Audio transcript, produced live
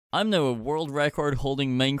I'm now a world record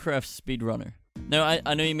holding Minecraft speedrunner. Now,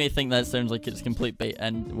 I know you may think that sounds like it's complete bait,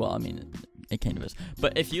 and, well, I mean, it kind of is.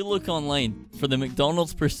 But if you look online for the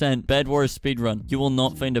McDonald's % Bedwars speedrun, you will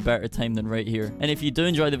not find a better time than right here. And if you do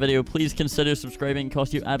enjoy the video, please consider subscribing. It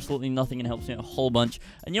costs you absolutely nothing and helps me out a whole bunch.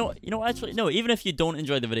 And you know what, actually, no, even if you don't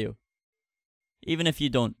enjoy the video, even if you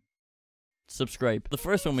don't, subscribe. The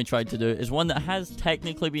first one we tried to do is one that has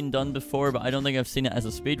technically been done before, but I don't think I've seen it as a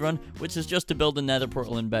speedrun, which is just to build a nether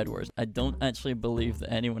portal in Bedwars. I don't actually believe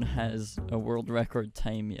that anyone has a world record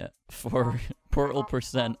time yet for portal %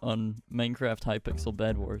 on Minecraft Hypixel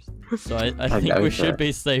Bedwars. So I think we should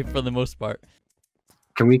be safe for the most part.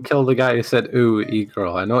 Can we kill the guy who said, ooh,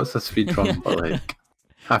 e-girl? I know it's a speedrun, but like,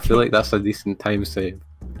 I feel like that's a decent time save.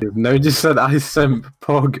 You've now just said, I simp,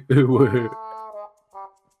 pog, ooh.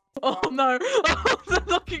 Oh no! Oh, they're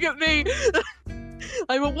looking at me!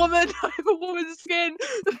 I'm a woman! I have a woman's skin!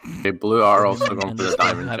 Okay, blue are also going for the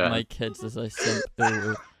diamond I jet. have my kids as I simp.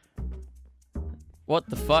 Ooh. What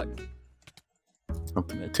the fuck? Oh,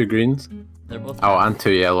 2 greens? They're both. Oh, and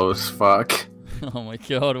 2 yellows, fuck. Oh my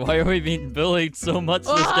god, why are we being bullied so much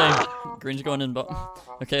this game? Green's going in bottom.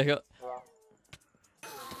 Okay,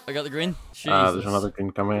 I got the green. Jesus. There's another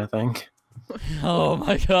green coming, I think. Oh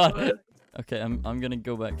my god. Okay, I'm gonna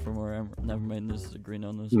go back for more armor. Never mind, there's a green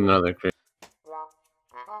on those. Another green.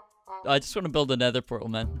 I just want to build a nether portal,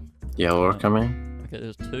 man. Yellow are coming. Okay,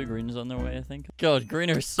 there's 2 greens on their way, I think. God, green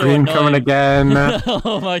are so Green annoying. coming again.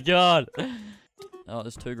 Oh my god. Oh,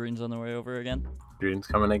 there's 2 greens on their way over again. Green's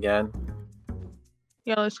coming again.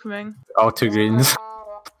 Yellow's coming. Oh, 2 greens.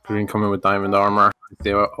 Green coming with diamond armor.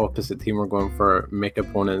 The opposite team were going for make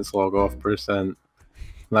opponents log off %.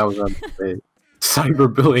 That was a mistake.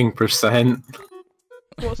 Cyberbullying %.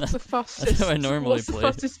 What's the fastest? That's how I normally what's the play.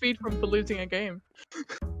 fastest speed from for losing a game?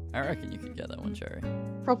 I reckon you could get that one, Cherry.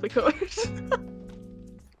 Probably could.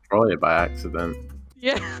 Probably by accident.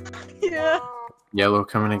 Yeah. Yeah. Yellow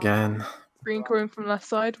coming again. Green coming from left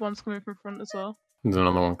side. One's coming from front as well. There's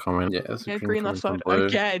another one coming. Yeah, there's a Yeah, green green left coming side from blue.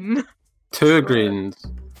 again. 2 greens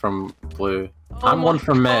from blue. Oh And one my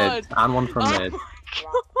from God. mid. And one from Oh mid. my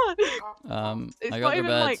god! It's I not got their even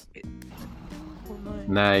beds. like. Oh no.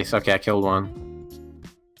 Nice. Okay, I killed one.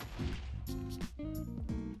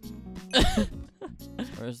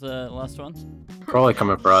 Where's the last one? Probably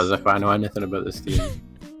coming for us if I know anything about this team.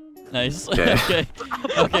 Nice. Okay. Okay.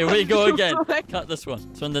 Okay, we go again. Sorry. Cut this one.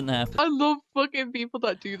 This one didn't happen. I love fucking people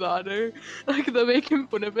that do that. I know, like they're making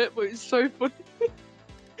fun of it, but it's so funny.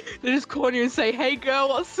 They just corner you and say, "Hey girl,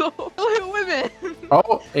 what's up?" Like women.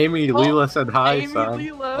 Oh, Amy Leela said hi, Amy son.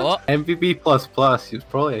 Leela. Oh, MVP++. He's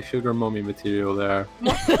probably a sugar mummy material there.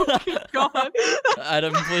 My fucking god.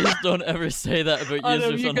 Adam, please don't ever say that about Adam,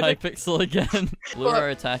 users you're on gonna- Hypixel again. Blue are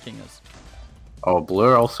attacking us. Oh, blue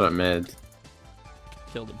are also at mid.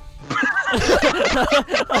 Killed him.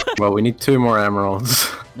 Well, we need 2 more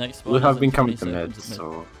emeralds. Next Blue one. have is been at coming to 20 mid, seconds at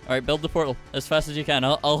so... Alright, build the portal as fast as you can.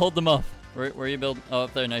 I'll hold them off. Where you build? Oh,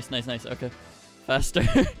 up there. Nice. Okay. Faster.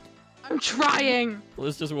 I'm trying.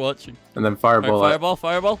 Blue's just watching. And then fireball. Alright,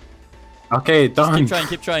 fireball. Okay, Just done.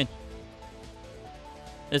 keep trying.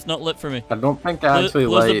 It's not lit for me. I don't think I actually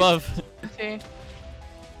Blue's like... above. Okay.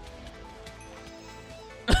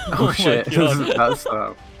 Oh my shit, God. that's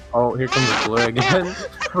Oh, here comes blue again.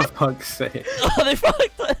 For fuck's sake. Oh, they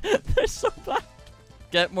fucked it. They're so bad.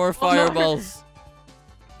 Get more fireballs.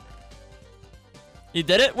 You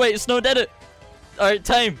did it? Wait, Snow did it. Alright,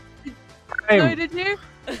 time. No, did you?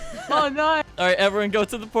 Oh no. Alright, everyone go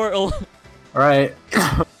to the portal. Alright.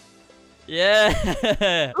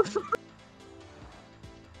 Yeah.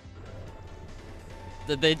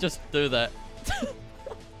 Did they just do that?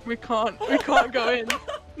 We can't go in.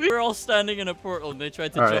 We're all standing in a portal and they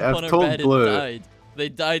tried to Alright, jump I've on our told bed Blue. and died. They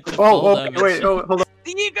died to Oh, fall okay, damage. wait, oh, hold on.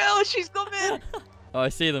 You go, she's coming. Oh, I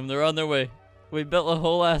see them. They're on their way. We built a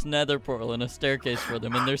whole ass nether portal and a staircase for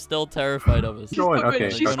them and they're still terrified of us. She's Going, coming. okay,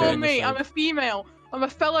 She okay. saw me. I'm a female. I'm a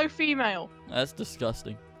fellow female. That's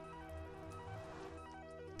disgusting.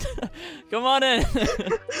 Come on in.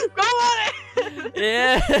 Go on it.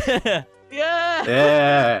 Yeah. Yeah.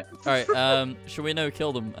 Yeah. Alright, should we now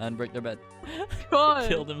kill them and break their bed? God.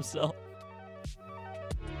 Killed himself.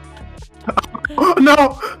 Oh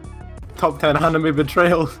no! Top 10 anime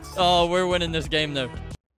betrayals. Oh, we're winning this game now.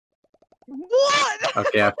 What?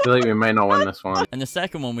 Okay, I feel like we might not win this one. And the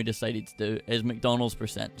second one we decided to do is McDonald's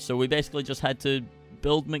 %. So we basically just had to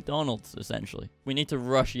build McDonald's, essentially. We need to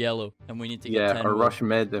rush yellow, and we need to get 10 Yeah, or wood. rush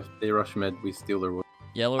mid. If they rush mid, we steal their wood.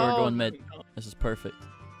 Yellow are going mid. This is perfect.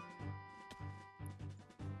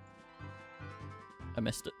 I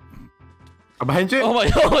missed it. Oh, behind you! Oh my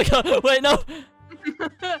god, wait, no!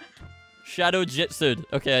 Shadow Jitsu'd.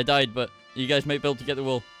 Okay, I died, but you guys might be able to get the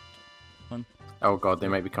wool. Oh god, they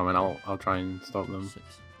might be coming. I'll try and stop them. 6.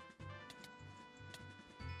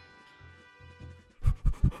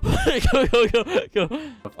 Go.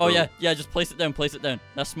 Oh yeah, just place it down,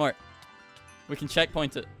 That's smart. We can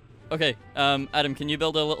checkpoint it. Okay, Adam, can you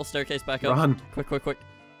build a little staircase back up? Run! Quick.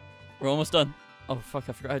 We're almost done. Oh fuck,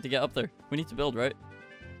 I forgot how to get up there. We need to build, right?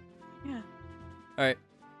 Yeah. Alright,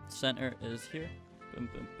 center is here. Boom.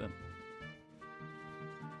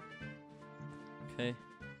 Okay.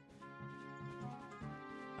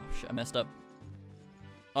 Oh shit, I messed up.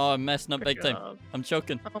 Oh, I'm messing up big time. I'm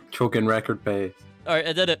choking. Choking record pace. Alright,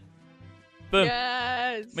 I did it. Boom.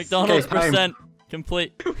 Yes. McDonald's Okay, percent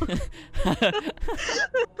complete.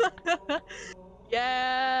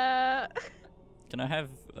 Yeah. Can I have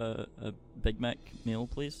a Big Mac meal,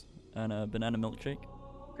 please? And a banana milkshake?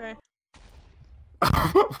 Okay.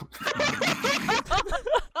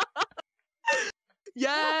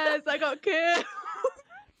 Yes, I got killed.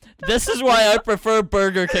 This is why I prefer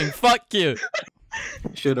Burger King. Fuck you.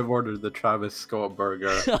 Should have ordered the Travis Scott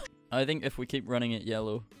burger. I think if we keep running it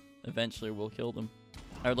yellow, eventually we'll kill them.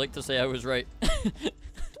 I would like to say I was right.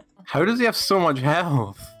 How does he have so much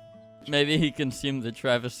health? Maybe he consumed the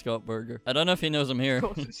Travis Scott burger. I don't know if he knows I'm here. Of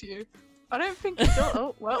course it's you. I don't think he does.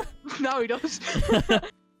 Oh, well, now he does.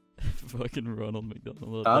 Fucking Ronald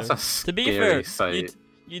McDonald. That's there. a scary To be fair, sight.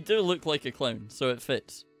 you do look like a clown, so it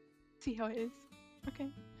fits. See how it is. Okay,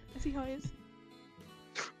 I see how it is.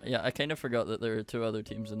 Yeah, I kind of forgot that there are 2 other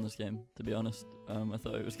teams in this game, to be honest. I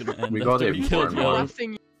thought it was going to end We got after it we before, killed man. Yellow. Last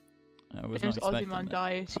thing I was name's not expecting that.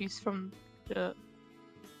 Ozymandias. He's from the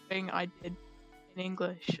thing I did in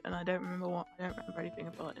English, and I don't remember anything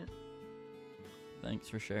about it. Thanks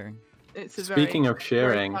for sharing. It's a Speaking very, of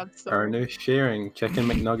sharing, sad our story. new sharing chicken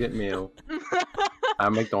McNugget meal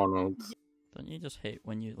at McDonald's. Don't you just hate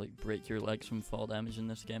when you like break your legs from fall damage in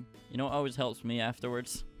this game? You know what always helps me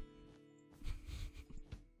afterwards?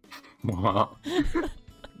 What?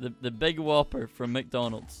 The Big Whopper from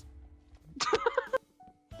McDonald's.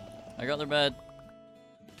 I got their bed.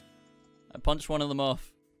 I punched one of them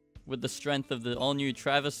off with the strength of the all-new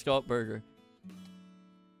Travis Scott burger.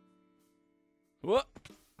 What?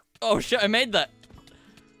 Oh shit, I made that!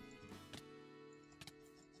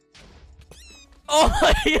 Oh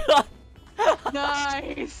my god!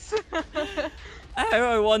 Nice! How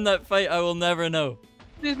I won that fight, I will never know.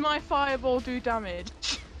 Did my fireball do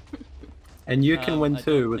damage? And you can win I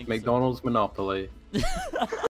too don't with think so. McDonald's Monopoly.